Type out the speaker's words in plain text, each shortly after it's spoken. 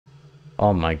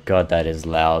Oh my god, that is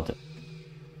loud.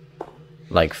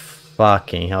 Like,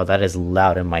 fucking hell, that is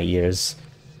loud in my ears.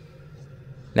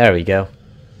 There we go.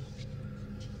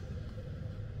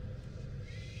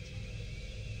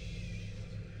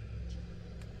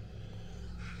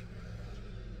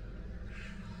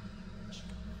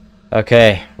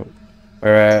 Okay,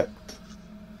 we're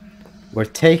we're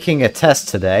taking a test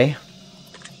today.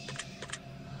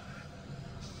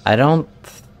 I don't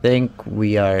think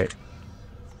we are.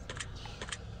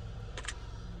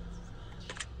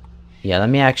 Yeah, let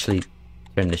me actually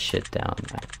turn the shit down.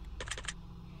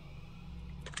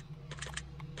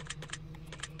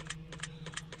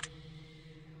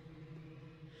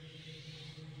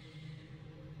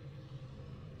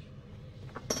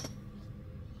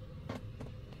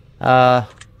 Uh,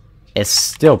 it's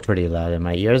still pretty loud in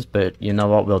my ears, but you know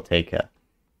what? We'll take it.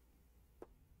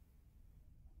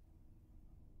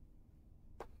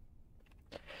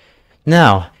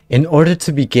 Now, in order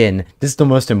to begin, this is the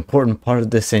most important part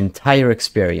of this entire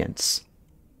experience.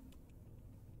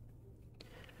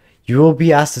 You will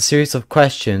be asked a series of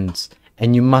questions,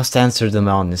 and you must answer them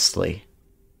honestly.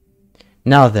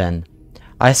 Now then,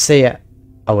 I say...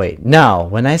 Oh wait, now,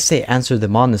 when I say answer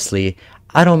them honestly,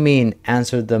 I don't mean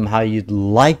answer them how you'd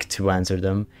like to answer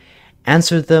them.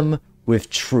 Answer them with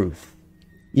truth,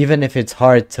 even if it's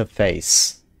hard to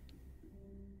face.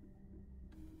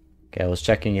 Okay, I was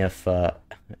checking if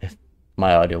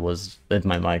my audio was... if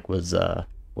my mic was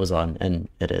on, and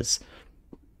it is.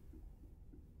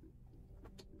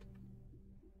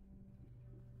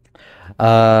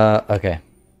 Okay.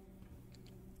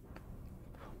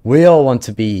 We all want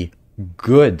to be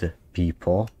good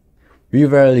people. We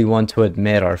rarely want to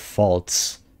admit our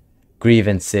faults,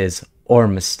 grievances, or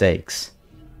mistakes.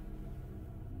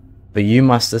 But you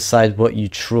must decide what you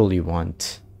truly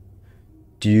want.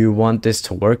 Do you want this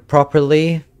to work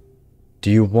properly?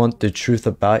 Do you want the truth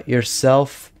about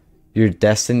yourself, your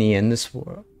destiny in this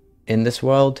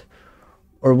world?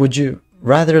 Or would you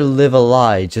rather live a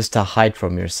lie just to hide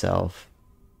from yourself?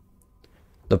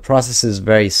 The process is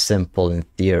very simple in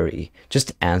theory.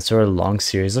 Just answer a long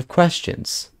series of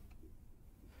questions.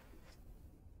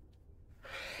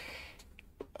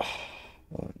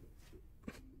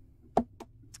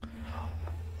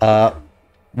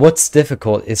 What's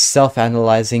difficult is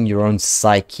self-analyzing your own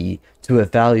psyche to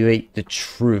evaluate the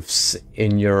truths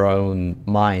in your own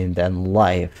mind and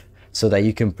life so that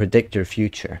you can predict your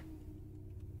future.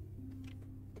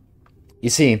 You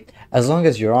see, as long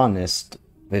as you're honest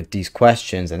with these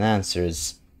questions and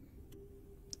answers,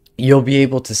 you'll be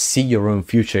able to see your own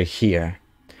future here.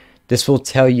 This will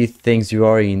tell you things you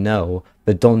already know,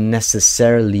 but don't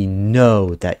necessarily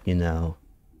know that you know.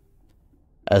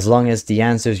 As long as the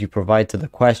answers you provide to the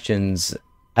questions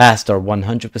asked are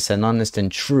 100% honest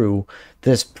and true,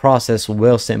 this process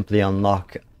will simply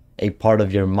unlock a part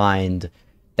of your mind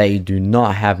that you do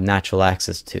not have natural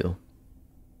access to.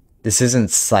 This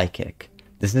isn't psychic.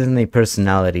 This isn't a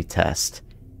personality test.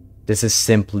 This is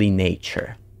simply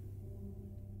nature.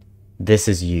 This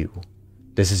is you.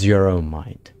 This is your own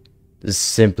mind. This is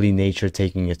simply nature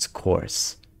taking its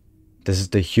course. This is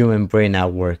the human brain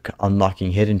at work,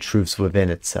 unlocking hidden truths within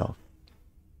itself.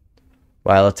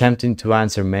 While attempting to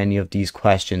answer many of these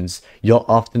questions, you'll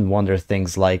often wonder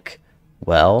things like,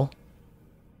 well,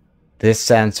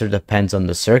 this answer depends on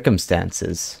the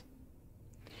circumstances.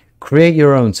 Create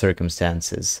your own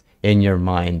circumstances in your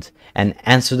mind and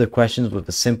answer the questions with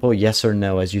a simple yes or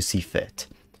no as you see fit.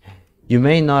 You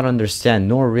may not understand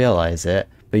nor realize it,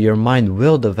 but your mind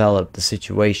will develop the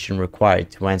situation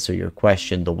required to answer your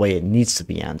question the way it needs to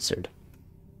be answered.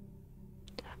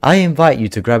 I invite you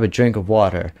to grab a drink of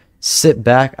water, sit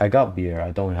back. I got beer,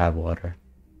 I don't have water.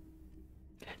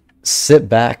 Sit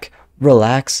back,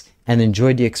 relax, and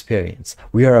enjoy the experience.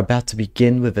 We are about to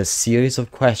begin with a series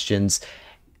of questions,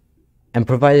 and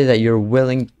provided that you're a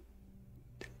willing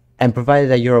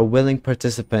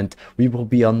participant, we will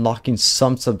be unlocking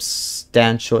some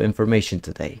substantial information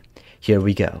today. Here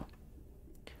we go.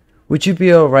 Would you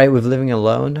be alright with living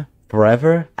alone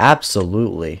forever?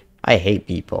 Absolutely. I hate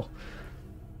people.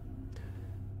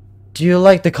 Do you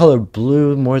like the color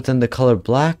blue more than the color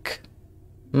black?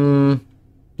 No.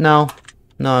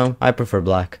 No, I prefer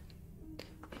black.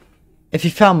 If you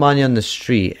found money on the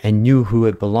street and knew who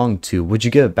it belonged to, would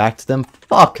you give it back to them?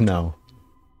 Fuck no.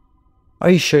 Are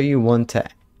you sure you want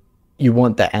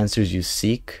the answers you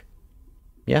seek?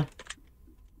 Yeah.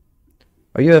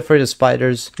 Are you afraid of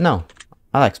spiders? No.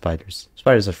 I like spiders.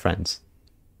 Spiders are friends.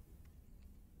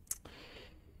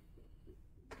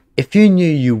 If you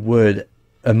knew you would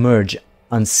emerge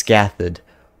unscathed,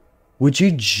 would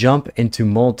you jump into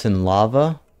molten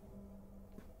lava?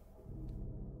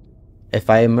 If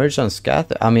I emerged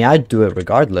unscathed, I mean, I'd do it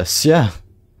regardless, yeah.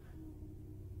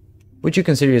 Would you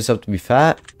consider yourself to be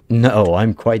fat? No,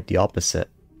 I'm quite the opposite.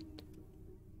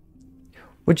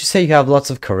 Would you say you have lots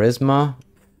of charisma?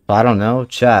 I don't know.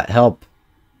 Chat, help.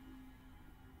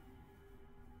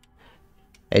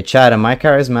 Hey, chat, am I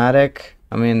charismatic?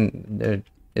 I mean,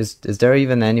 is there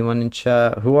even anyone in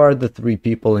chat? Who are the 3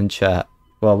 people in chat?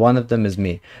 Well, one of them is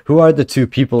me. Who are the 2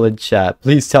 people in chat?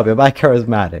 Please tell me, am I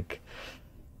charismatic?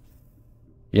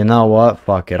 You know what?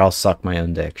 Fuck it, I'll suck my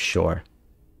own dick, sure.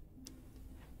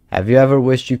 Have you ever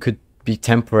wished you could be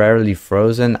temporarily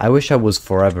frozen? I wish I was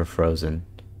forever frozen.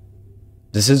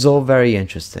 This is all very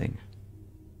interesting.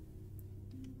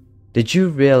 Did you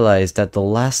realize that the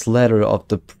last letter of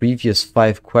the previous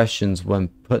 5 questions when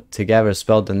put together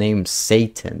spelled the name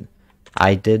Satan?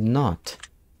 I did not.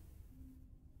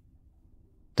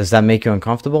 Does that make you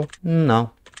uncomfortable?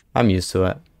 No, I'm used to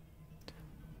it.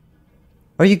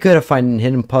 Are you good at finding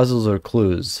hidden puzzles or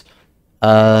clues?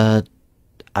 I'd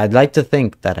like to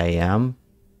think that I am,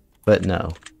 but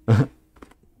no.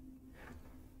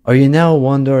 Are you now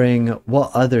wondering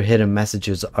what other hidden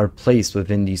messages are placed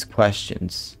within these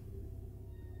questions?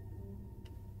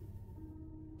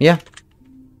 Yeah.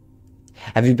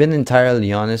 Have you been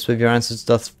entirely honest with your answers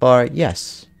thus far?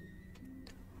 Yes.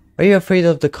 Are you afraid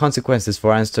of the consequences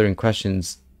for answering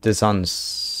questions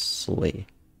dishonestly?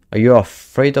 Are you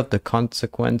afraid of the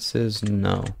consequences?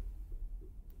 No.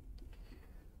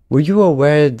 Were you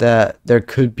aware that there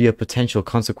could be a potential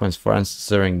consequence for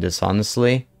answering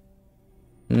dishonestly?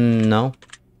 No.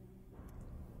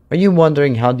 Are you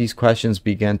wondering how these questions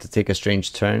began to take a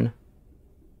strange turn?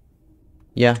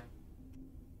 Yeah.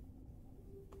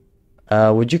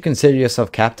 Would you consider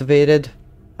yourself captivated?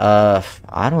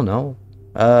 I don't know.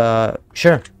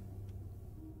 Sure.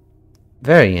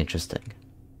 Very interesting.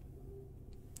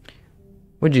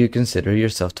 Would you consider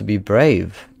yourself to be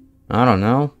brave? I don't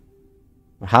know.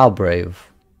 How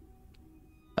brave?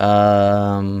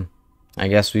 I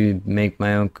guess we make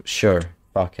my own... Sure.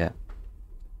 Fuck it.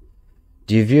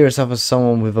 Do you view yourself as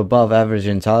someone with above average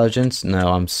intelligence?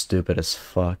 No, I'm stupid as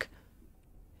fuck.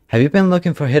 Have you been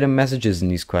looking for hidden messages in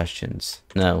these questions?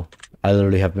 No, I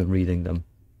literally have been reading them.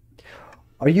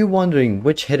 Are you wondering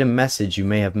which hidden message you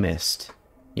may have missed?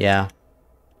 Yeah.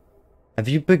 Have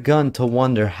you begun to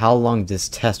wonder how long this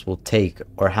test will take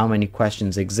or how many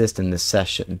questions exist in this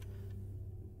session?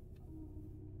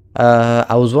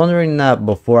 I was wondering that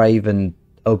before I even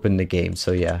opened the game,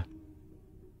 so yeah.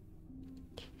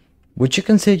 Would you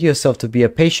consider yourself to be a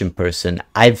patient person?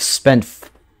 I've spent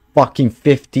fucking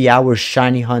 50 hours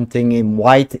shiny hunting in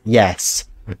white? Yes.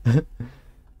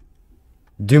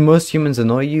 Do most humans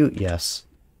annoy you? Yes.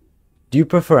 Do you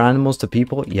prefer animals to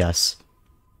people? Yes.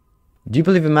 Do you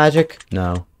believe in magic?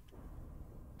 No.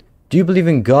 Do you believe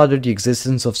in God or the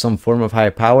existence of some form of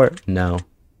higher power? No.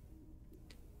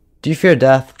 Do you fear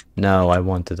death? No, I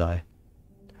want to die.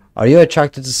 Are you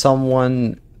attracted to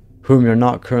someone whom you're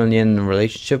not currently in a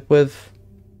relationship with?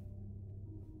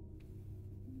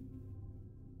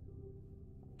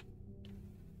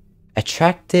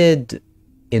 Attracted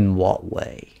in what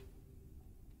way?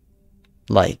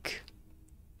 Like,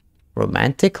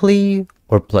 romantically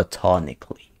or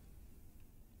platonically?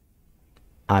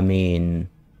 I mean,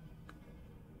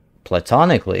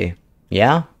 platonically,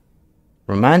 yeah.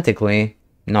 Romantically,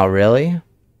 not really.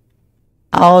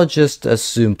 I'll just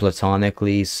assume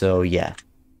platonically, so yeah.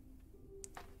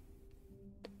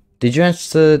 Did you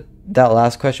answer that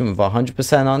last question with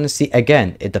 100% honesty?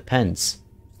 Again, it depends.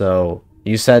 So,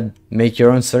 you said make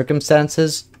your own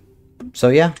circumstances? So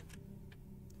yeah.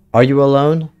 Are you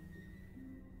alone?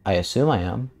 I assume I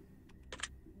am.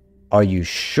 Are you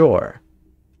sure?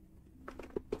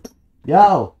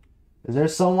 Yo! Is there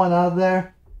someone out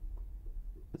there?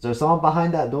 Is there someone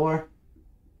behind that door?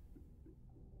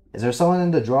 Is there someone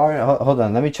in the drawer? Hold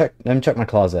on, let me check my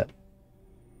closet.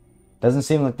 Doesn't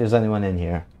seem like there's anyone in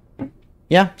here.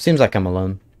 Yeah, seems like I'm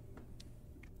alone.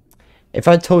 If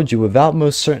I told you without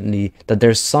most certainty that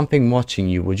there's something watching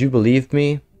you, would you believe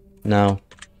me? No.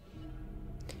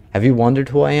 Have you wondered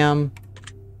who I am?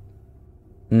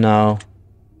 No.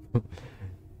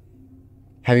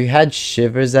 Have you had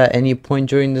shivers at any point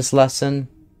during this lesson?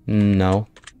 No.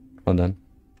 Hold on.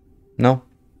 No.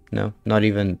 No. Not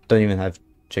even. Don't even have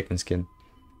chicken skin.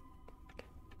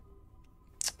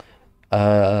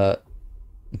 Do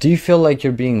you feel like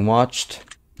you're being watched?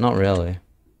 Not really.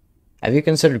 Have you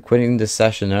considered quitting this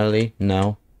session early?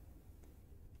 No.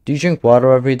 Do you drink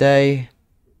water every day?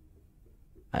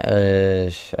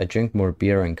 I drink more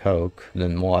beer and Coke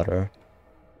than water.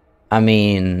 I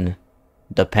mean,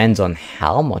 Depends on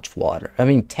how much water. I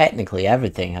mean, technically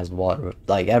everything has water.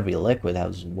 Like, every liquid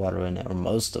has water in it, or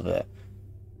most of it.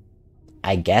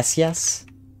 I guess yes.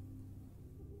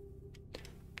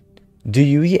 Do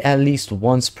you eat at least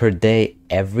once per day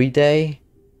every day?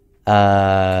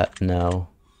 No.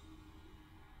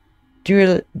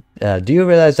 Do you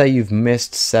realize that you've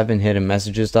missed 7 hidden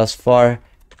messages thus far?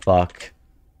 Fuck.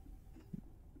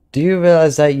 Do you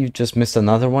realize that you just missed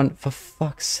another one? For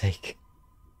fuck's sake.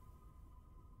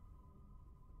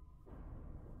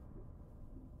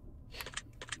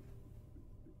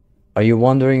 Are you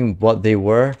wondering what they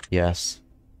were? Yes.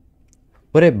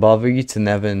 Would it bother you to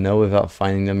never know without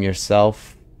finding them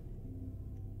yourself?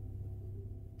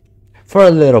 For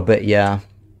a little bit, yeah.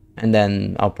 And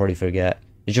then I'll probably forget.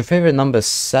 Is your favorite number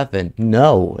 7?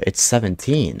 No, it's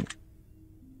 17.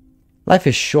 Life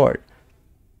is short,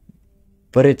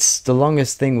 but it's the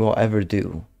longest thing we'll ever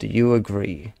do. Do you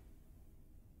agree?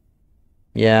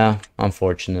 Yeah,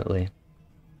 unfortunately.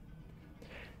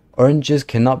 Oranges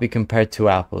cannot be compared to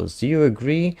apples. Do you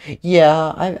agree?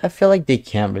 Yeah, I feel like they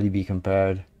can't really be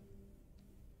compared.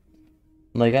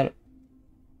 Like,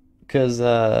 because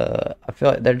I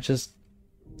feel like they're just,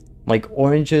 like,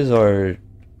 oranges are,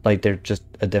 like, they're just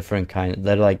a different kind.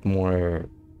 They're, like, more,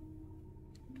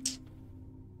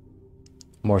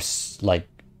 like,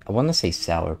 I want to say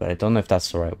sour, but I don't know if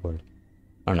that's the right word.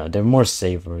 I don't know. They're more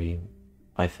savory,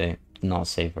 I think. Not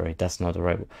savory. That's not the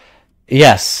right word.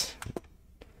 Yes.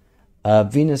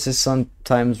 Venus is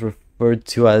sometimes referred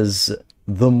to as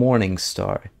the morning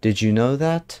star. Did you know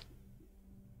that?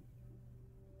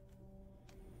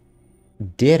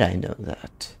 Did I know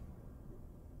that?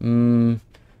 I'm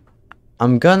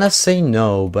gonna say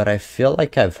no, but I feel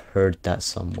like I've heard that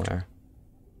somewhere.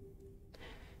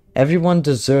 Everyone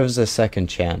deserves a second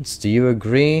chance. Do you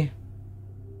agree?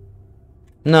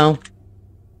 No.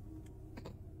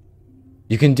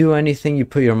 You can do anything you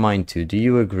put your mind to. Do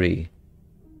you agree?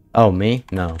 Oh, me?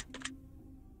 No.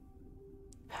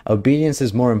 Obedience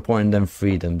is more important than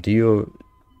freedom. Do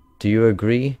you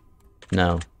agree?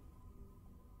 No.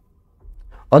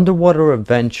 Underwater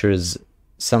adventures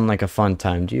sound like a fun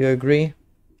time. Do you agree?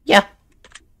 Yeah.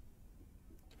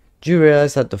 Do you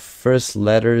realize that the first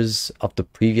letters of the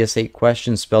previous 8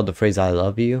 questions spelled the phrase I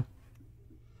love you?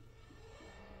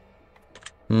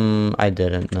 I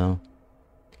didn't know.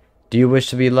 Do you wish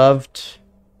to be loved?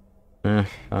 I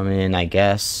mean, I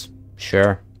guess.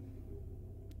 Sure.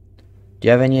 Do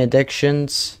you have any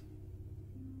addictions?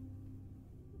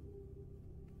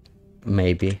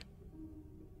 Maybe.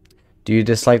 Do you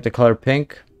dislike the color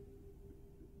pink?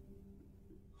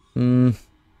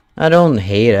 I don't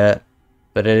hate it,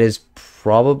 but it is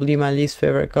probably my least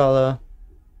favorite color.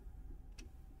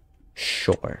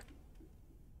 Sure.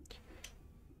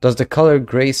 Does the color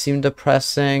gray seem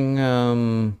depressing?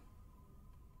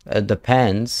 It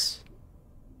depends.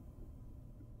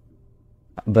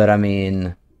 But I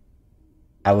mean,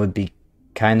 I would be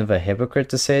kind of a hypocrite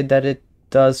to say that it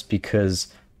does,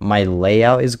 because my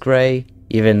layout is gray,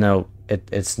 even though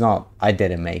it's not. I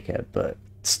didn't make it, but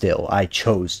still, I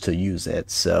chose to use it,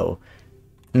 so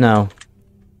no.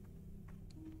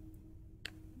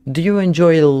 Do you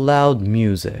enjoy loud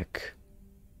music?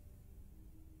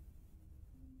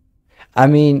 I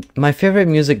mean, my favorite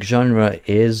music genre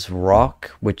is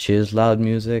rock, which is loud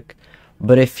music.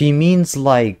 But if he means,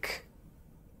 like,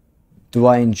 do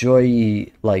I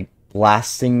enjoy, like,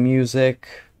 blasting music?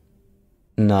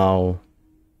 No.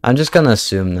 I'm just gonna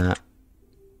assume that.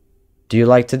 Do you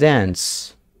like to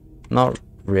dance? Not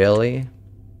really.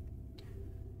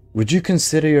 Would you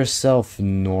consider yourself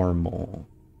normal?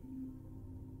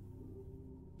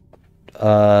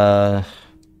 I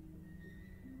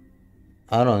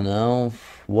don't know.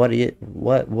 What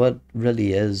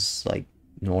really is, like,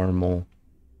 normal?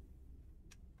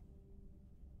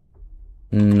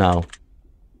 No.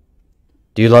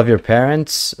 Do you love your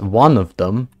parents? One of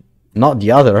them. Not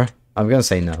the other. I'm gonna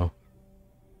say no.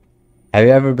 Have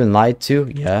you ever been lied to?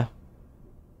 Yeah.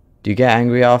 Do you get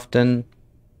angry often?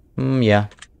 Yeah.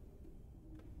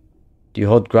 Do you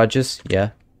hold grudges? Yeah.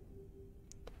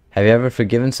 Have you ever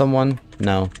forgiven someone?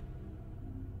 No.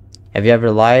 Have you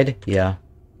ever lied? Yeah.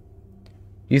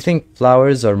 Do you think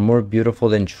flowers are more beautiful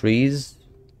than trees?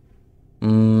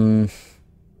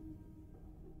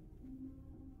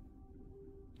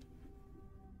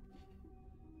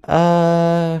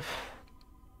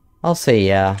 I'll say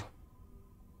yeah.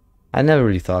 I never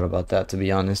really thought about that, to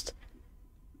be honest.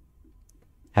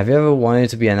 Have you ever wanted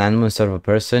to be an animal instead of a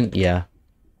person? Yeah.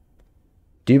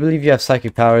 Do you believe you have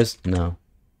psychic powers? No.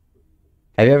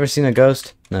 Have you ever seen a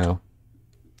ghost? No.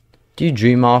 Do you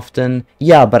dream often?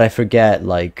 Yeah, but I forget,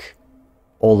 like,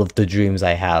 all of the dreams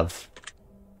I have.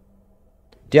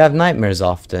 Do you have nightmares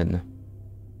often?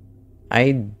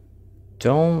 I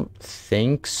don't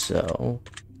think so.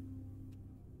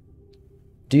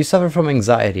 Do you suffer from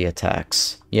anxiety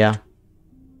attacks? Yeah.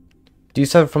 Do you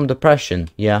suffer from depression?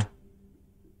 Yeah.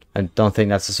 I don't think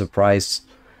that's a surprise.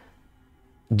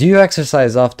 Do you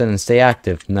exercise often and stay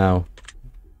active? No.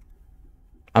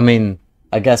 I mean,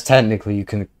 I guess technically you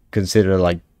can consider,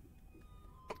 like,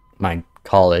 my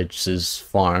college's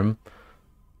farm.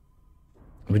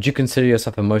 Would you consider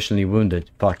yourself emotionally wounded?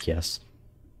 Fuck yes.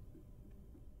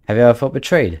 Have you ever felt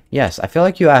betrayed? Yes, I feel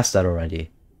like you asked that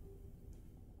already.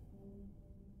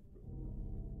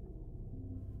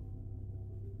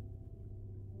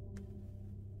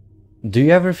 Do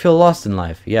you ever feel lost in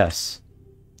life? Yes.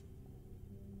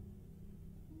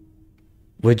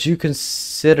 Would you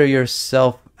consider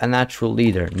yourself a natural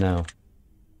leader? No.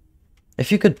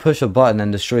 If you could push a button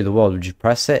and destroy the world, would you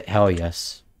press it? Hell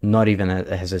yes. Not even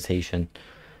a hesitation.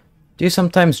 Do you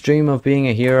sometimes dream of being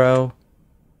a hero?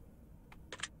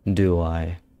 Do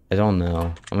I? I don't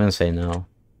know. I'm gonna say no.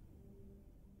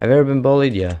 Have you ever been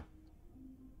bullied? Yeah.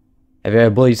 Have you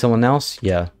ever bullied someone else?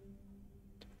 Yeah.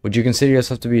 Would you consider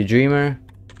yourself to be a dreamer?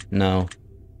 No.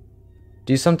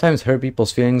 Do you sometimes hurt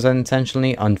people's feelings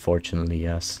unintentionally? Unfortunately,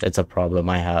 yes. It's a problem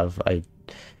I have. It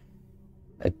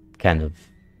kind of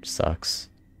sucks.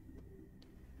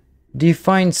 Do you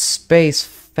find space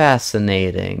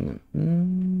fascinating?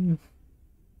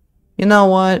 You know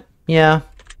what? Yeah.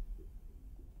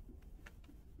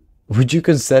 Would you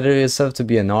consider yourself to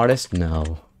be an artist?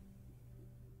 No.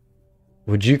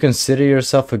 Would you consider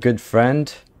yourself a good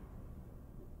friend?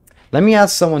 Let me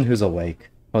ask someone who's awake.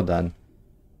 Hold on.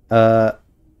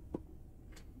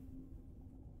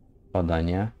 Hold on,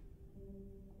 yeah?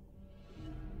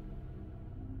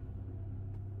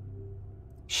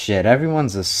 Shit,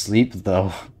 everyone's asleep,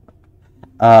 though.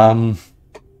 Hold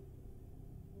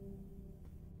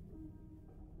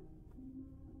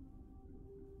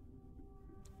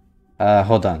on,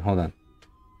 hold on. Hold on, hold on.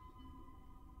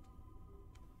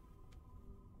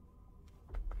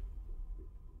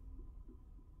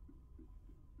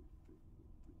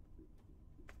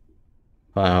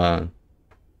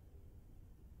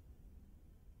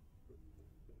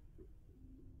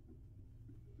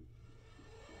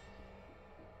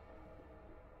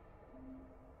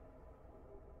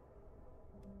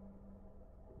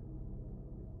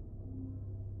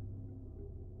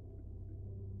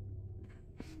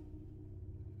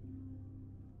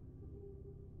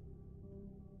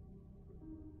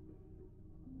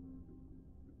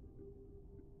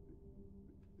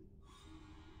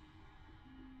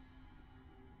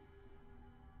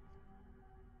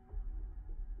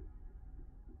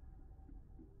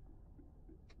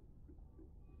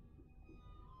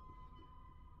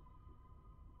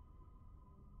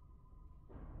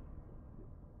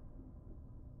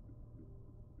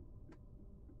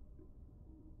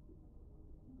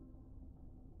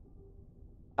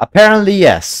 Apparently,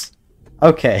 yes.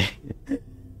 Okay.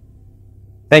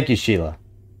 Thank you, Sheila.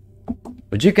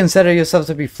 Would you consider yourself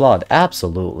to be flawed?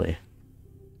 Absolutely.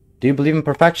 Do you believe in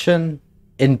perfection?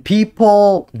 In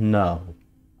people? No.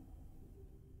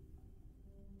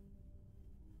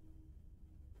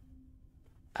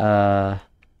 Uh...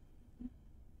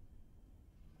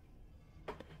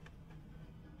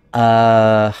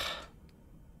 Uh...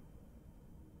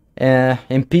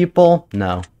 in people?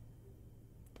 No.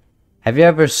 Have you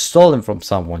ever stolen from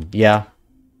someone? Yeah.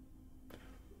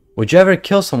 Would you ever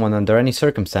kill someone under any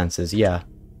circumstances? Yeah.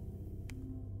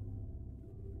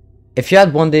 If you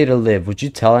had one day to live, would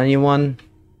you tell anyone?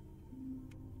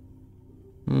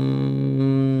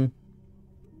 You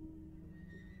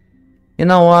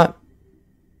know what?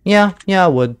 Yeah, I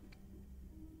would.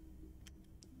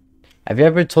 Have you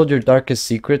ever told your darkest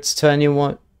secrets to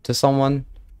anyone? To someone?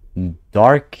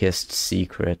 Darkest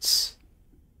secrets.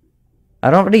 I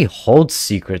don't really hold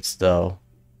secrets, though.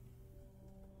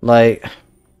 Like...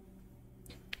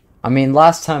 I mean,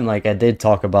 last time, like, I did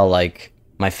talk about, like,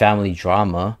 my family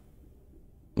drama.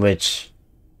 Which...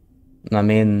 I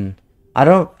mean... I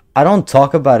don't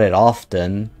talk about it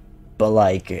often. But,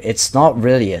 like, it's not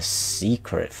really a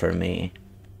secret for me.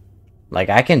 Like,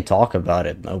 I can talk about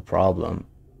it, no problem.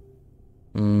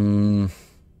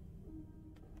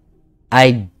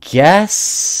 I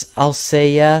guess I'll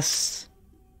say yes.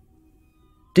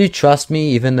 Do you trust me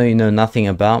even though you know nothing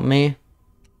about me?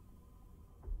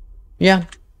 Yeah.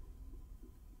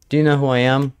 Do you know who I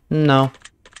am? No.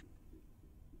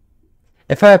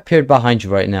 If I appeared behind you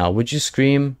right now, would you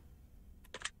scream?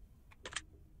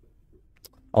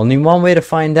 Only one way to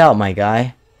find out, my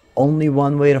guy. Only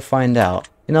one way to find out.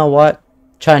 You know what?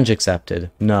 Challenge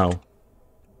accepted. No.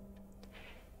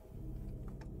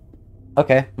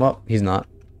 Okay, well, he's not.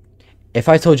 If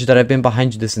I told you that I've been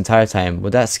behind you this entire time,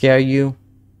 would that scare you?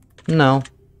 No.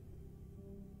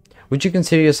 Would you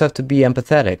consider yourself to be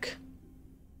empathetic?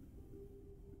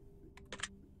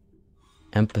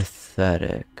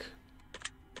 Empathetic.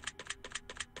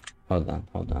 Hold on,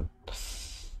 hold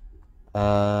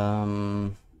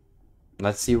on.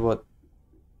 Let's see what...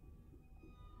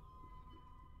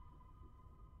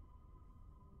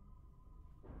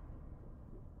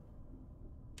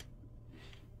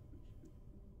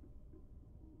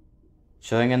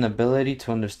 Showing an ability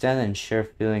to understand and share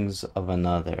feelings of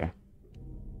another.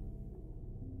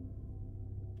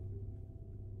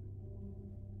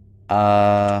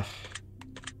 I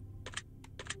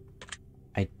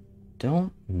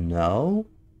don't know.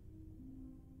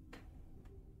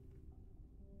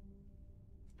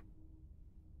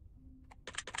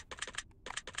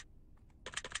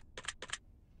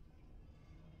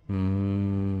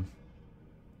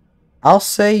 I'll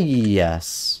say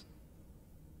yes.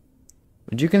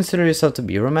 Would you consider yourself to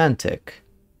be romantic?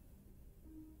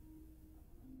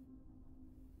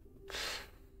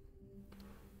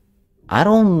 I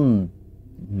don't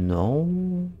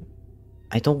know.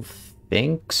 I don't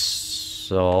think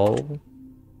so.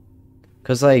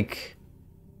 Cause like,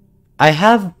 I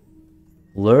have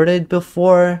flirted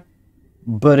before,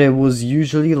 but it was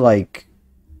usually like,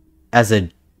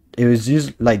 it was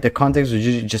usually like the context was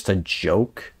usually just a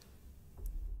joke.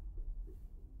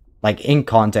 Like in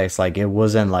context, like it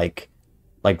wasn't like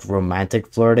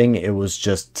romantic flirting. It was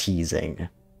just teasing.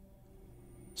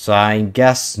 So I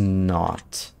guess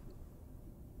not.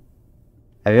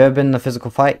 Have you ever been in a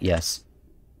physical fight? Yes.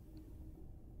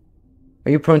 Are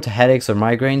you prone to headaches or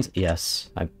migraines? Yes.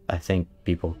 I think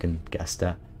people can guess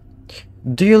that.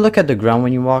 Do you look at the ground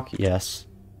when you walk? Yes.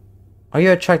 Are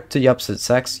you attracted to the opposite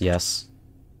sex? Yes.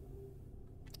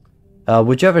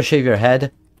 Would you ever shave your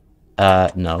head?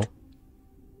 No.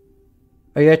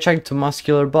 Are you attracted to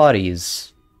muscular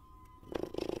bodies?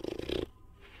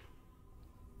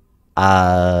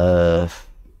 No.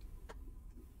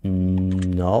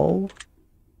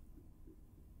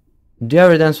 Do you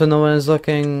ever dance when no one is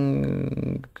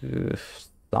looking?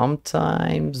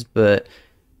 Sometimes, but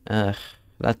that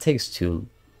takes too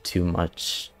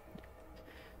much.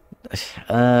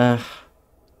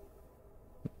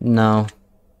 No.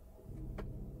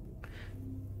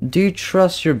 Do you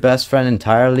trust your best friend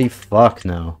entirely? Fuck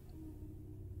no.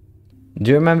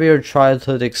 Do you remember your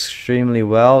childhood extremely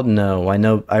well? No,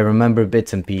 I remember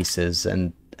bits and pieces,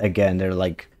 and again, they're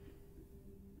like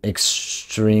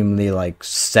extremely like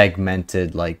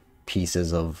segmented like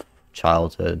pieces of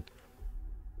childhood.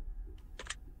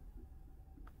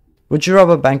 Would you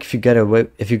rob a bank if you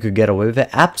could get away with it?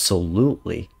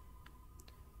 Absolutely.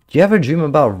 Do you ever dream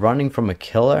about running from a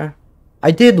killer? I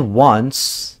did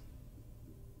once.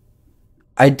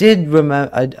 I did remember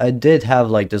I did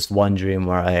have like this one dream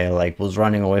where I like was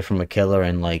running away from a killer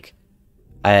and like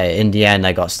in the end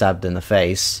I got stabbed in the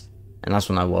face, and that's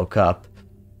when I woke up.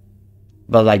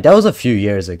 But like that was a few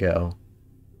years ago.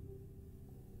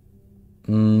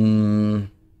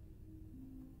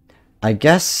 I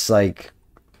guess like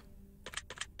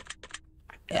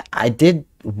I did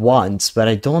once, but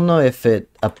I don't know if it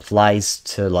applies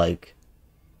to like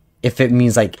if it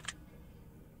means like,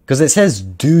 because it says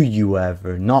do you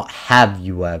ever, not have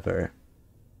you ever.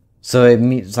 So it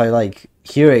means like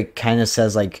here it kind of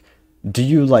says like, do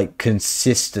you like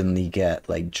consistently get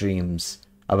like dreams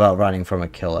about running from a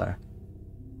killer?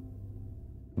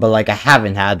 But like I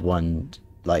haven't had one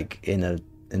like in a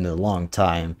long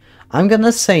time. I'm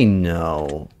gonna say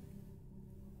no.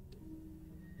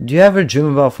 Do you ever dream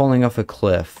about falling off a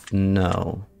cliff?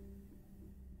 No.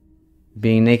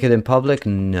 Being naked in public?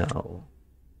 No.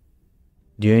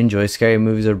 Do you enjoy scary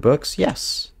movies or books?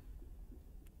 Yes.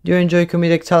 Do you enjoy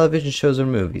comedic television shows or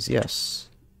movies? Yes.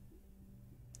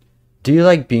 Do you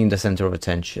like being the center of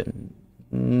attention?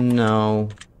 No.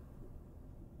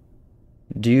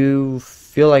 Do you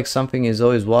feel like something is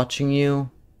always watching you?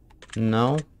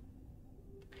 No.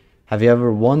 Have you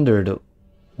ever wondered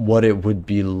what it would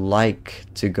be like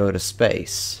to go to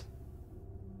space?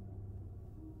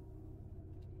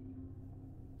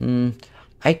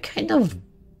 I kind of...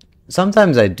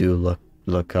 Sometimes I do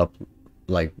look up,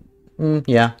 like...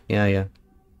 yeah.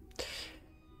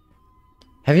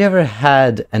 Have you ever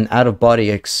had an out-of-body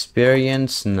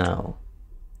experience? No.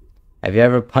 Have you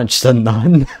ever punched a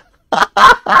nun?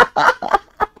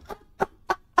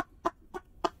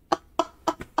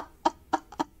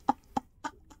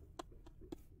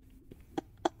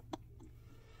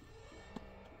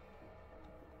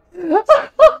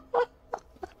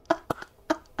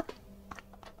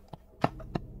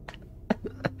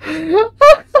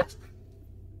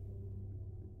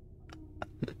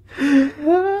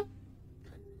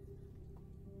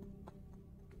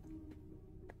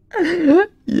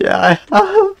 Yeah, I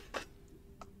have.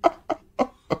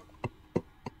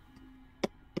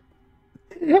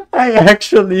 I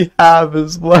actually have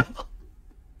as well.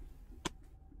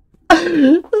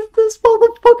 This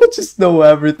motherfucker just know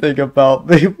everything about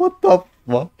me. What the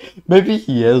fuck? Maybe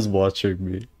he is watching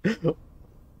me.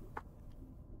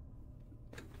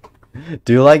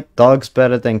 Do you like dogs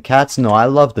better than cats? No, I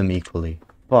love them equally.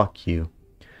 Fuck you.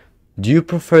 Do you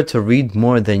prefer to read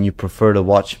more than you prefer to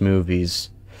watch movies?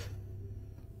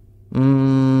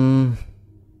 I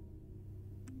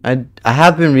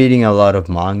have been reading a lot of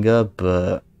manga,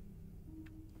 but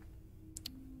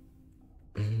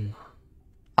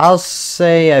I'll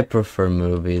say I prefer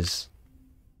movies.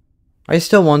 Are you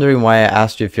still wondering why I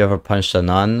asked you if you ever punched a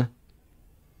nun?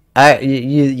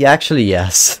 You actually,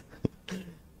 yes.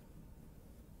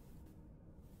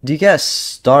 Do you get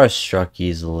starstruck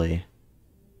easily?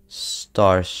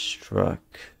 Starstruck.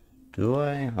 Do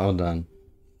I? Hold on.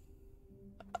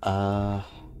 Uh...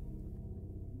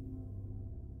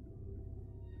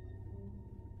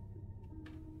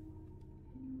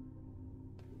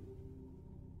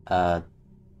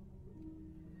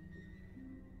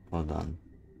 Hold on.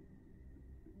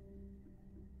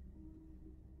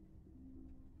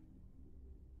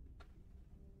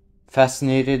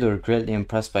 Fascinated or greatly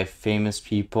impressed by famous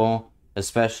people,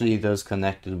 especially those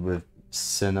connected with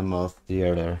cinema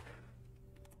theater.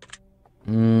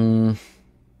 No,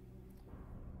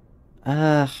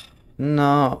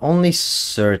 only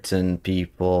certain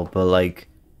people, but like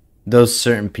those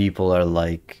certain people are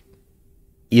like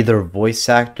either voice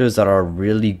actors that are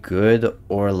really good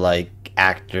or like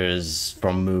actors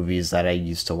from movies that I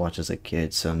used to watch as a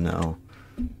kid, so no.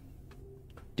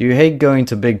 Do you hate going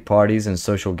to big parties and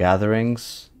social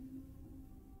gatherings?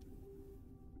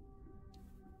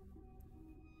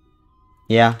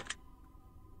 Yeah.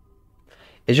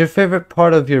 Is your favorite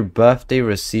part of your birthday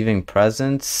receiving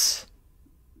presents?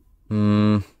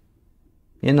 You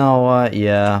know what?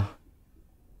 Yeah.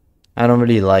 I don't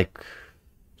really like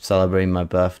celebrating my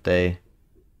birthday.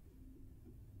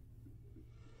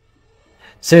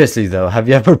 Seriously though, have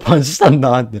you ever punched a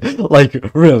nun? Like,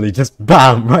 really, just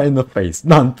BAM! Right in the face.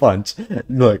 Nun punch.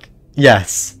 Look,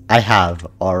 yes, I have,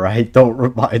 alright? Don't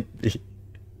remind me.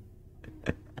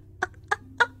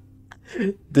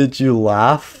 Did you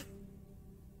laugh?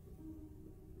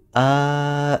 Did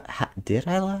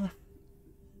I laugh?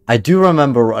 I do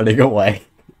remember running away.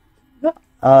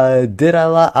 Did I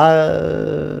laugh?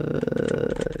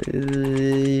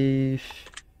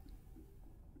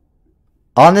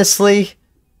 Honestly,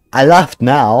 I laughed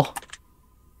now.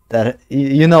 That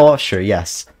you know what? Sure,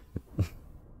 yes.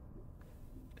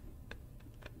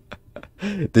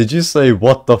 Did you say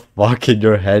what the fuck in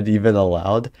your head even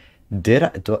aloud?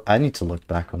 Did I need to look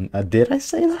back on. Did I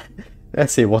say that? Did I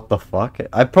say what the fuck?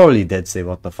 I probably did say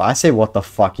what the fuck. I say what the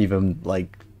fuck even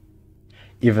like,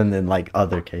 even in like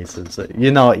other cases.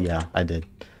 You know what? Yeah, I did.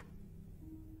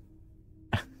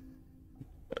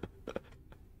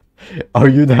 Are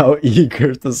you now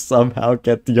eager to somehow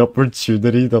get the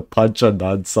opportunity to punch a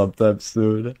nun sometime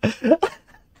soon?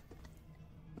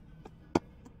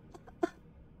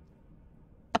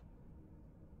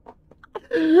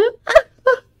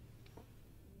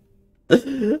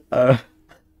 uh,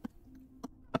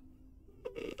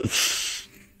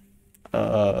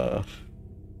 uh,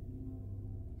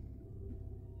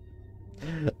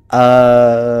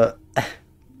 uh,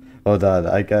 hold on,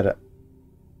 I gotta.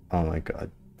 Oh my god,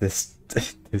 this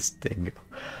this thing.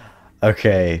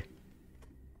 Okay.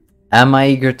 Am I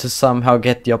eager to somehow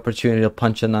get the opportunity to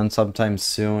punch a nun sometime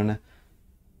soon?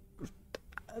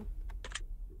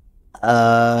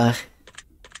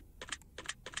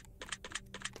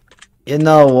 You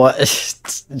know what?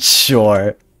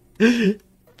 Sure.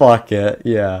 Fuck it,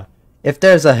 yeah. If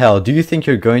there's a hell, do you think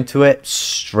you're going to it?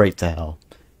 Straight to hell.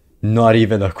 Not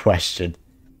even a question.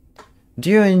 Do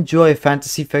you enjoy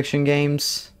fantasy fiction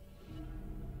games?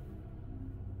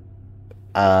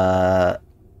 Yeah.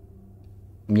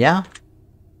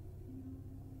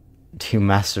 Do you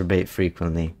masturbate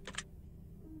frequently?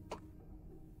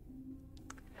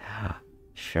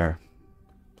 Sure.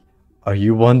 Are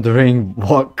you wondering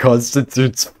what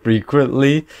constitutes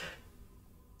frequently?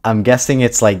 I'm guessing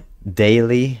it's like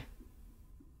daily.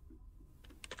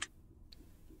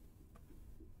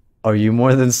 Are you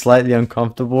more than slightly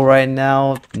uncomfortable right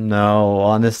now? No,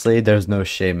 honestly, there's no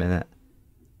shame in it.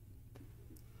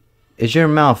 Is your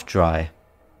mouth dry?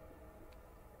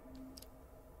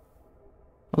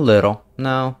 A little.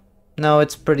 No. No,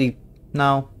 it's pretty...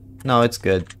 No. No, it's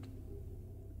good.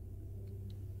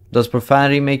 Does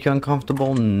profanity make you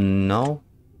uncomfortable? No.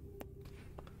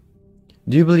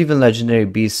 Do you believe in legendary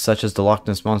beasts such as the Loch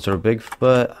Ness Monster or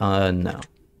Bigfoot? No.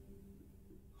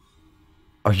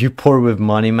 Are you poor with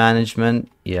money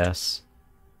management? Yes.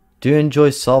 Do you enjoy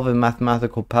solving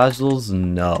mathematical puzzles?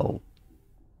 No.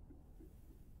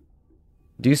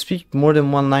 Do you speak more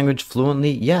than one language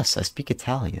fluently? Yes, I speak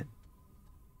Italian.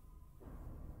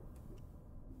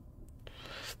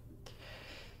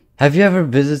 Have you ever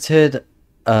visited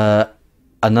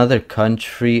another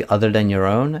country other than your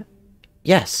own?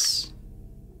 Yes.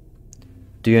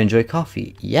 Do you enjoy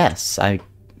coffee? Yes, I'm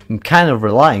kind of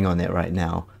relying on it right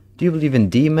now. Do you believe in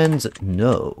demons?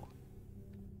 No.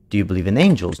 Do you believe in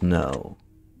angels? No.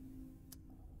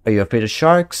 Are you afraid of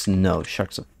sharks? No,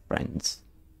 sharks are friends.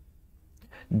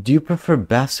 Do you prefer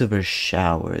baths over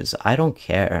showers? I don't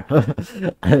care.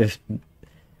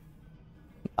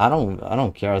 I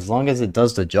don't care as long as it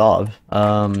does the job.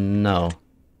 No.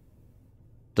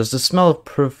 Does the smell of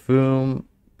perfume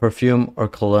or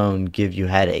cologne give you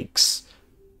headaches?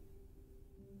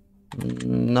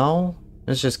 No.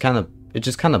 It just kind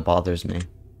of bothers me.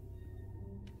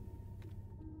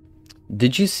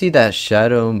 Did you see that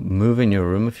shadow move in your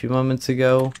room a few moments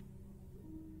ago?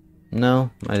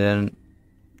 No, I didn't.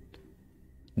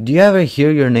 Do you ever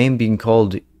hear your name being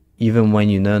called even when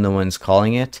you know no one's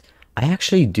calling it? I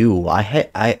actually do.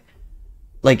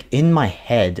 Like in my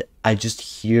head, I just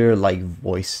hear like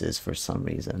voices for some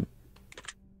reason.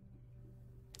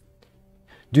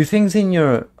 Do things in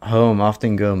your home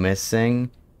often go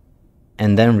missing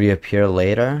and then reappear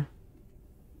later?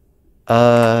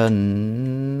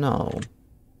 No.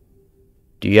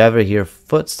 Do you ever hear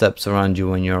footsteps around you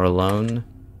when you're alone?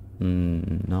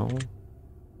 No.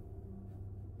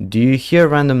 Do you hear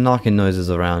random knocking noises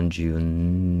around you?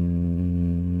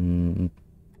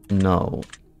 No.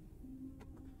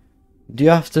 Do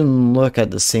you often look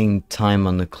at the same time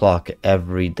on the clock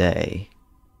every day?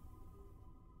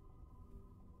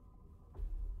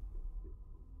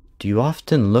 Do you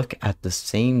often look at the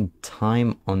same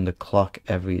time on the clock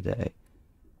every day?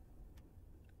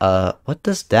 What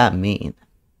does that mean?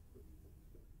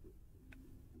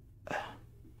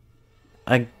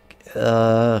 I,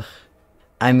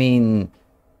 I mean,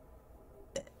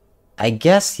 I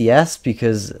guess yes,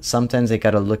 because sometimes I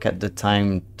gotta look at the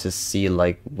time to see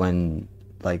like when,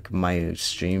 like my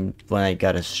stream, when I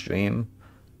gotta stream.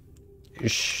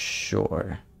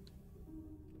 Sure.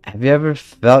 Have you ever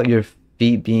felt your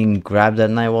feet being grabbed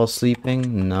at night while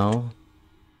sleeping? No.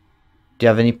 Do you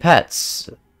have any pets?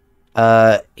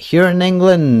 Here in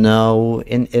England, no.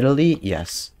 In Italy,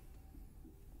 yes.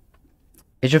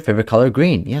 Is your favorite color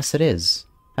green? Yes, it is.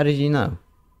 How did you know?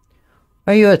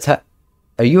 Are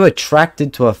you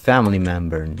attracted to a family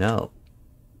member? No.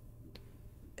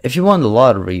 If you won the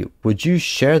lottery, would you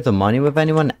share the money with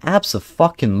anyone?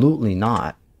 Abso-fucking-lutely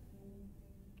not.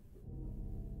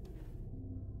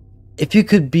 If you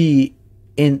could be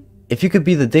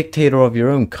the dictator of your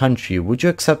own country, would you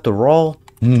accept the role?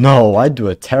 No, I'd do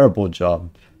a terrible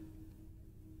job.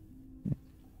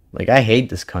 Like, I hate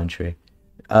this country.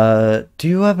 Do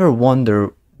you ever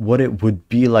wonder what it would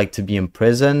be like to be in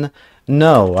prison?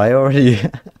 No, I already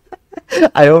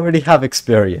I already have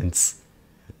experience.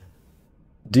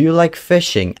 Do you like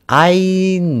fishing?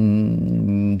 I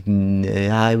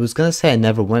was gonna say I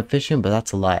never went fishing, but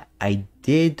that's a lie. I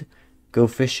did go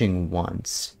fishing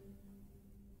once.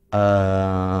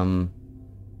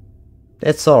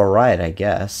 It's alright, I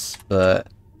guess, but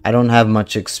I don't have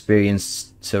much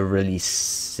experience to really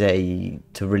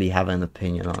have an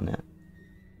opinion on it.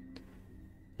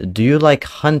 Do you like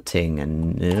hunting?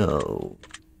 No.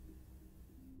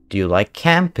 Do you like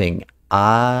camping?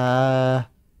 I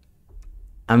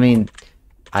mean,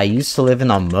 I used to live in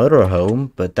a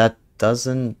motorhome, but that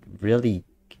doesn't really...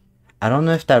 I don't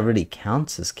know if that really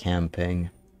counts as camping.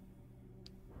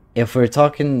 If we're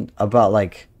talking about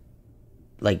like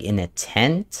in a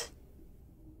tent,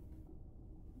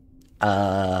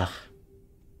 I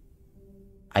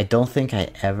don't think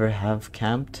I ever have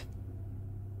camped.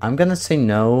 I'm gonna say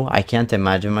no, I can't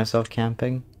imagine myself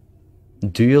camping.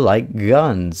 Do you like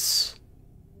guns?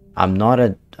 I'm not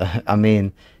a... I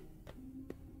mean,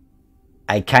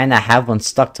 I kinda have one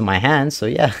stuck to my hand, so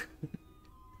yeah.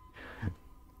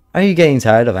 Are you getting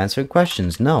tired of answering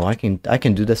questions? No, I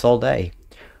can do this all day.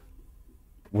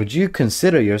 Would you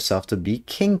consider yourself to be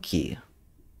kinky?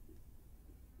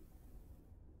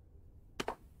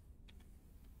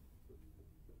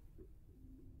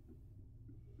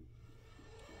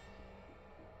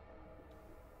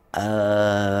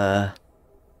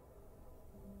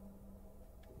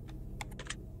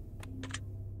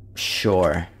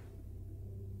 Sure.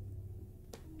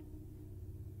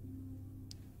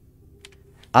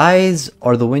 Eyes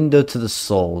are the window to the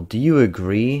soul. Do you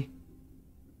agree?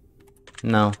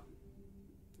 No.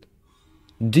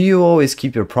 Do you always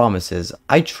keep your promises?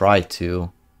 I try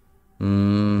to.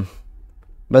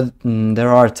 But there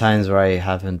are times where I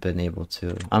haven't been able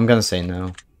to. I'm gonna say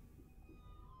no.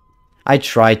 I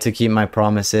try to keep my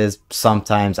promises.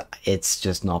 Sometimes it's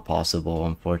just not possible,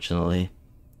 unfortunately.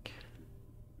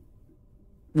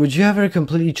 Would you ever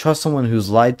completely trust someone who's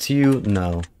lied to you?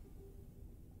 No.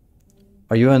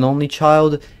 Are you an only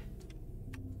child?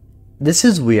 This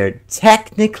is weird.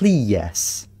 Technically,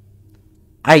 yes.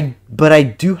 But I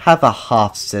do have a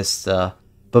half sister.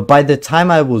 But by the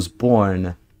time I was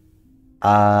born,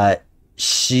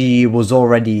 she was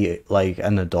already like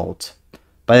an adult.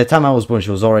 By the time I was born,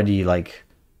 she was already like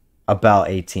about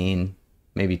 18,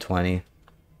 maybe 20.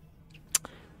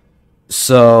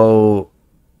 So,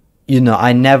 you know,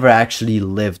 I never actually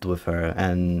lived with her,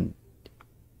 and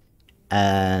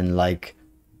like,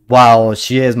 while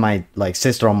she is my like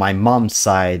sister on my mom's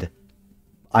side,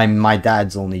 I'm my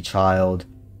dad's only child,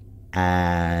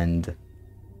 and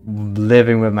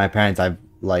living with my parents,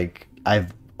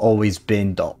 I've always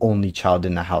been the only child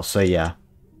in the house. So yeah.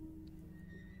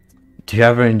 Do you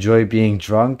ever enjoy being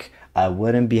drunk? I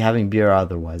wouldn't be having beer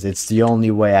otherwise. It's the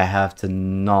only way I have to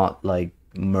not like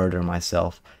murder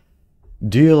myself.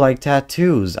 Do you like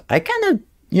tattoos? I kind of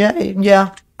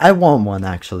yeah. I want one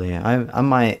actually. I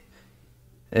might,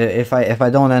 if I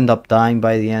don't end up dying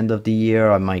by the end of the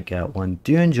year, I might get one.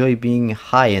 Do you enjoy being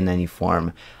high in any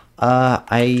form?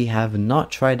 I have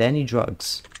not tried any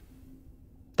drugs.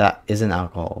 That isn't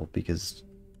alcohol, because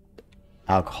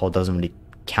alcohol doesn't really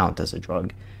count as a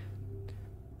drug.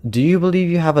 Do you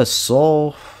believe you have a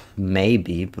soul?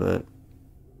 Maybe, but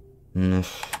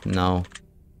no.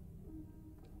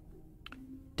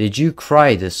 Did you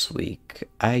cry this week?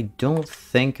 I don't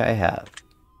think I have.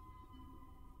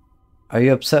 Are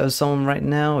you upset with someone right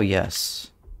now? Yes.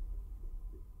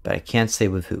 But I can't say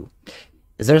with who.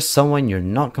 Is there someone you're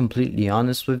not completely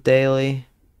honest with daily?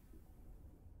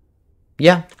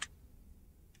 Yeah.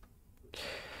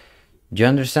 Do you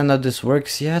understand how this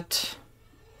works yet?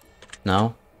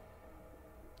 No.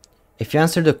 If you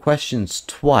answer the questions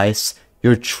twice,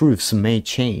 your truths may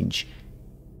change.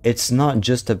 It's not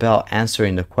just about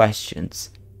answering the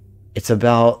questions. It's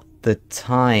about the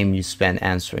time you spend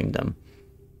answering them.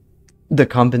 The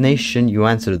combination you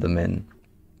answer them in.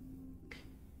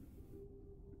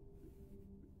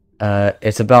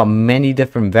 It's about many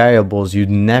different variables you'd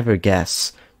never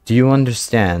guess. Do you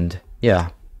understand? Yeah.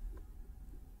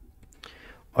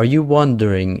 Are you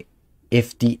wondering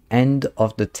if the end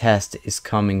of the test is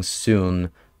coming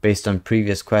soon based on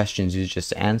previous questions you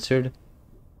just answered?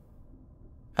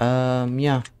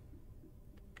 Yeah.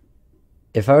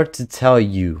 If I were to tell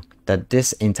you that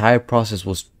this entire process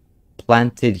was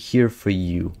planted here for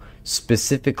you,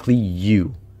 specifically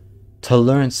you, to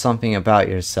learn something about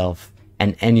yourself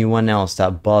and anyone else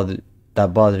that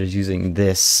bothers using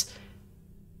this,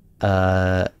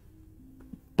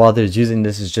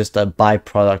 is just a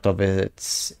byproduct of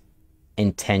its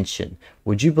intention,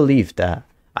 would you believe that?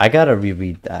 I gotta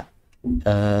reread that.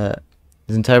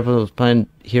 This entire process was planned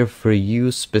here for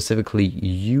you, specifically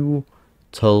you,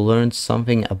 to learn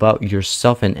something about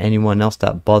yourself and anyone else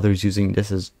that bothers using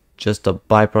this as just a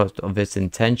byproduct of its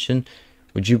intention.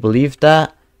 Would you believe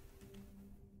that?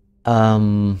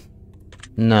 No.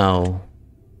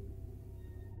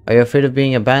 Are you afraid of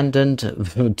being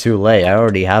abandoned? Too late, I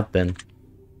already have been.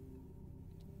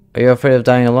 Are you afraid of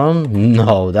dying alone?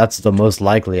 No, that's the most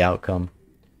likely outcome.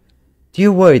 Do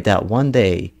you worry that one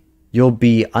day you'll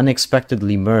be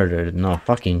unexpectedly murdered? No,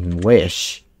 fucking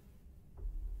wish.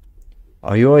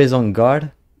 Are you always on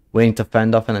guard, waiting to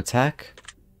fend off an attack?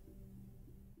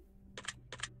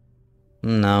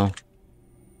 No.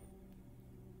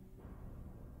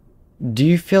 Do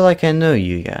you feel like I know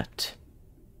you yet?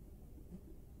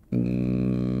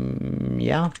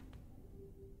 Yeah.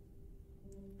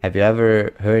 Have you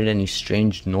ever heard any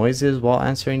strange noises while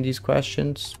answering these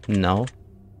questions? No.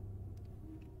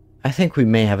 I think we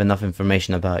may have enough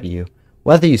information about you.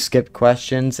 Whether you skipped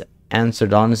questions,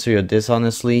 answered honestly or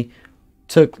dishonestly,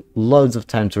 took loads of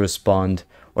time to respond,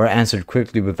 or answered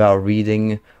quickly without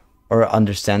reading or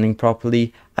understanding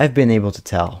properly, I've been able to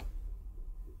tell.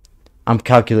 I'm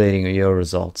calculating your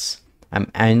results.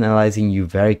 I'm analyzing you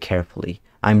very carefully.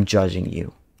 I'm judging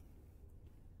you.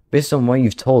 Based on what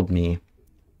you've told me,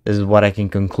 this is what I can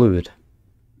conclude.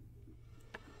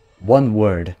 One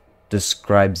word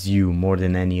describes you more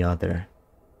than any other.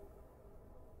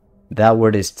 That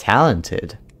word is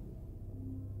talented.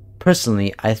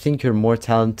 Personally, I think you're more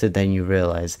talented than you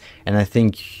realize, and I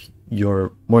think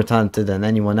you're more talented than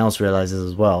anyone else realizes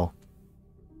as well.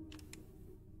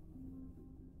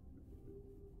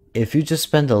 if you just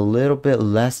spend a little bit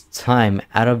less time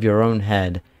out of your own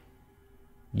head,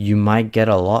 you might get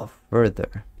a lot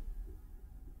further.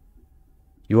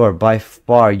 You are by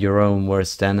far your own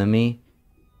worst enemy.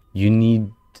 You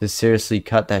need to seriously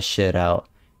cut that shit out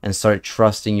and start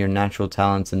trusting your natural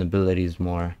talents and abilities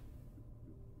more.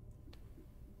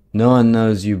 No one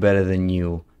knows you better than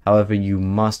you. However, you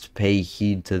must pay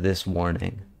heed to this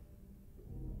warning.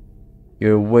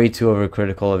 You're way too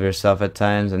overcritical of yourself at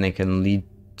times, and it can lead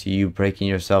to you breaking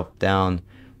yourself down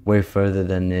way further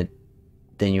than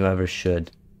you ever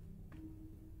should.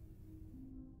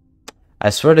 I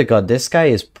swear to God, this guy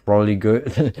is probably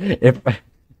good.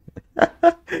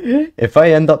 If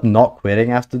I end up not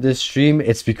quitting after this stream,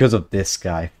 it's because of this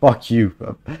guy. Fuck you.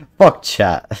 Fuck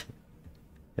chat.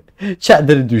 Chat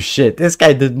didn't do shit. This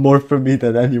guy did more for me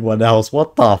than anyone else.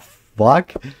 What the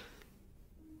fuck?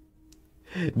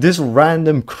 This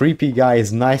random creepy guy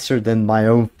is nicer than my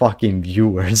own fucking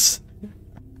viewers.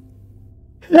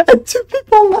 And 2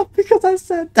 people left because I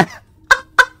said that.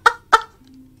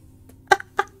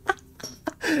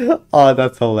 Oh,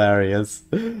 that's hilarious.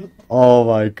 Oh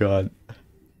my god.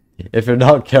 If you're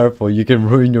not careful, you can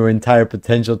ruin your entire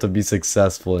potential to be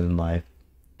successful in life.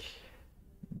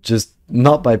 Just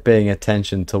not by paying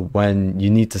attention to when you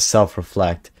need to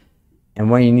self-reflect and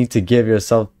when you need to give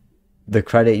yourself the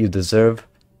credit you deserve.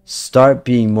 Start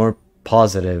being more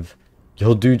positive.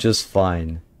 You'll do just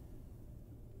fine.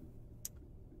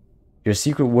 Your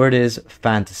secret word is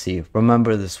fantasy.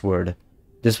 Remember this word.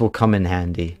 This will come in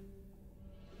handy.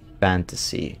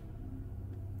 Fantasy.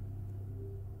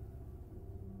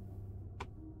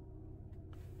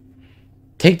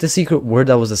 Take the secret word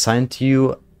that was assigned to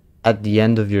you at the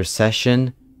end of your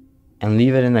session and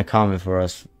leave it in a comment for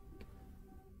us.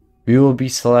 We will be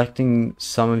selecting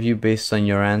some of you based on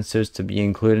your answers to be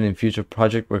included in future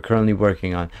project we're currently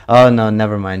working on. Oh no,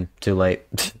 never mind. Too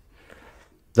late.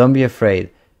 Don't be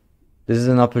afraid. This is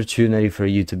an opportunity for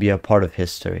you to be a part of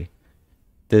history.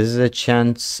 This is a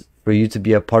chance for you to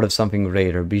be a part of something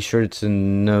greater. Be sure to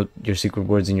note your secret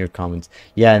words in your comments.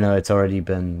 Yeah, no, it's already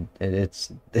been.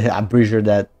 I'm pretty sure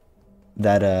that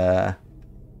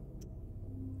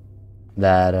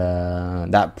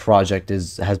project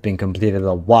has been completed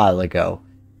a while ago.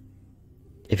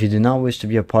 If you do not wish to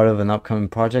be a part of an upcoming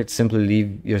project, simply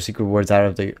leave your secret words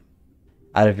out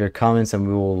of your comments, and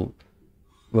we will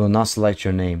not select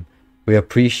your name. We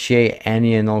appreciate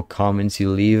any and all comments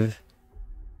you leave,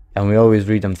 and we always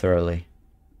read them thoroughly.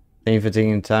 Thank you for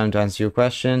taking the time to answer your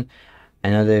question.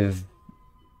 I know they've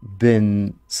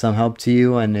been some help to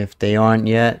you, and if they aren't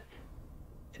yet,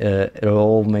 it'll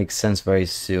all make sense very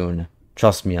soon.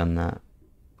 Trust me on that.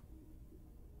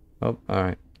 Oh,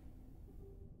 alright.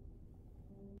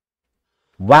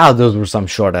 Wow, those were some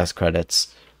short-ass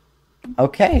credits.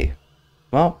 Okay.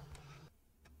 Well,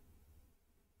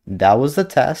 that was the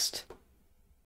test.